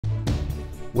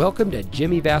Welcome to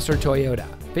Jimmy Vasser Toyota,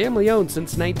 family owned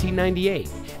since 1998.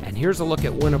 And here's a look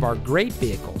at one of our great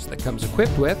vehicles that comes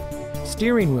equipped with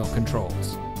steering wheel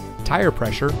controls, tire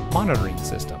pressure monitoring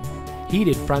system,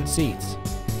 heated front seats,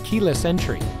 keyless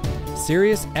entry,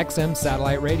 Sirius XM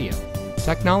satellite radio,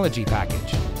 technology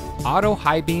package, auto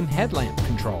high beam headlamp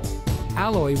control,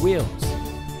 alloy wheels,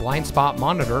 blind spot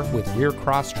monitor with rear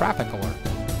cross traffic alert,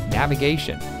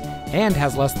 navigation, and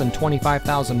has less than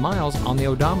 25,000 miles on the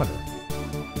odometer.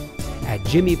 At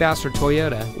Jimmy Vasser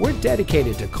Toyota, we're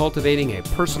dedicated to cultivating a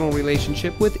personal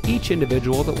relationship with each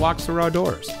individual that walks through our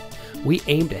doors. We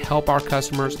aim to help our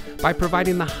customers by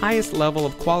providing the highest level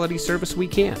of quality service we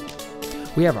can.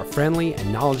 We have a friendly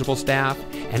and knowledgeable staff,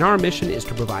 and our mission is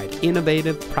to provide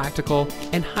innovative, practical,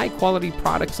 and high-quality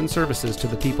products and services to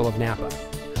the people of Napa.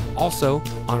 Also,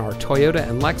 on our Toyota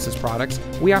and Lexus products,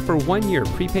 we offer 1-year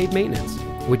prepaid maintenance,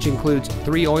 which includes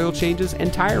 3 oil changes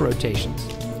and tire rotations.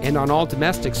 And on all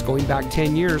domestics going back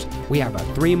 10 years, we have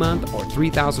a 3-month or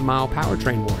 3,000-mile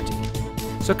powertrain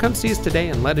warranty. So come see us today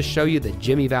and let us show you the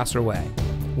Jimmy Vasser way.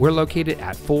 We're located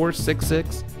at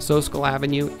 466 Soscol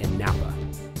Avenue in Napa.